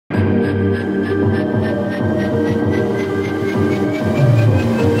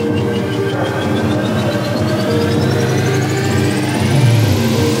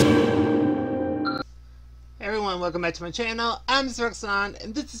Welcome back to my channel. I'm Mr. Roxanne,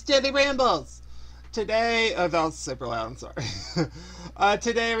 and this is Daily Rambles. Today, oh, that was super loud, I'm sorry.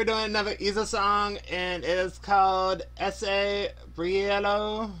 Today we're doing another IZA song, and it is called Esse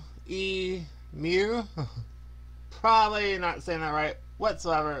Brilho e Meu. Probably not saying that right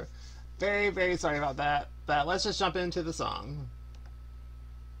whatsoever. Very, very sorry about that, but let's just jump into the song.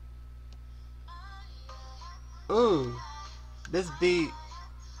 Ooh, this beat,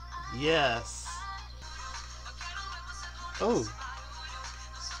 yes. Oh.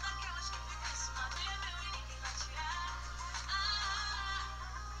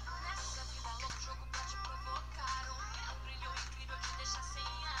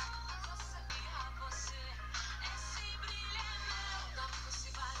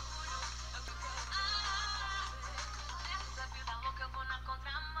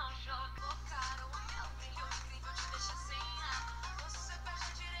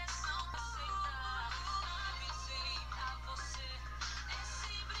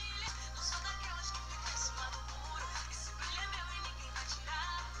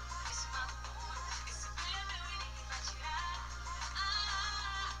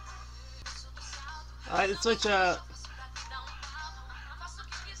 Alright, let's switch up.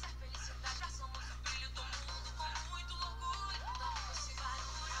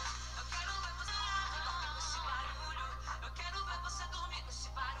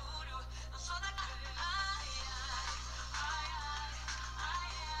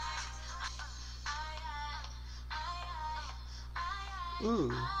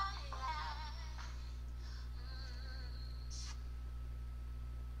 Ooh.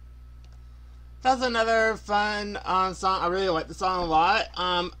 That's another fun song. I really like the song a lot.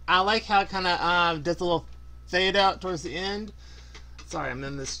 I like how it kind of does a little fade out towards the end. Sorry, I'm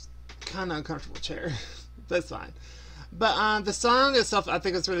in this kind of uncomfortable chair. That's fine. But the song itself, I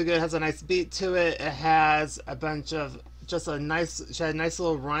think it's really good. It has a nice beat to it. It has a bunch of she had nice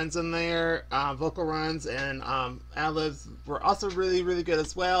little runs in there, vocal runs, and ad-libs were also really, really good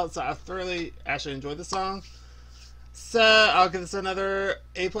as well. So I thoroughly actually enjoyed the song. So I'll give this another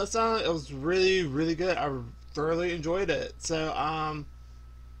A+ song. It was really, really good. I thoroughly enjoyed it. So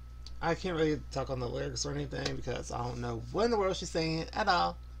I can't really talk on the lyrics or anything because I don't know what in the world she's singing at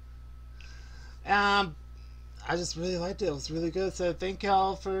all. I just really liked it. It was really good. So thank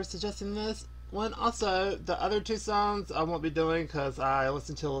y'all for suggesting this one. Also, the other two songs I won't be doing because I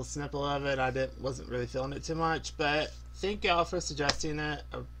listened to a little snippet of it. I wasn't really feeling it too much. But thank y'all for suggesting it.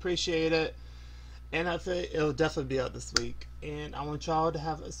 I appreciate it. And I think it'll definitely be out this week. And I want y'all to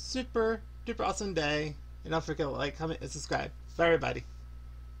have a super duper awesome day. And don't forget to like, comment, and subscribe. Bye everybody.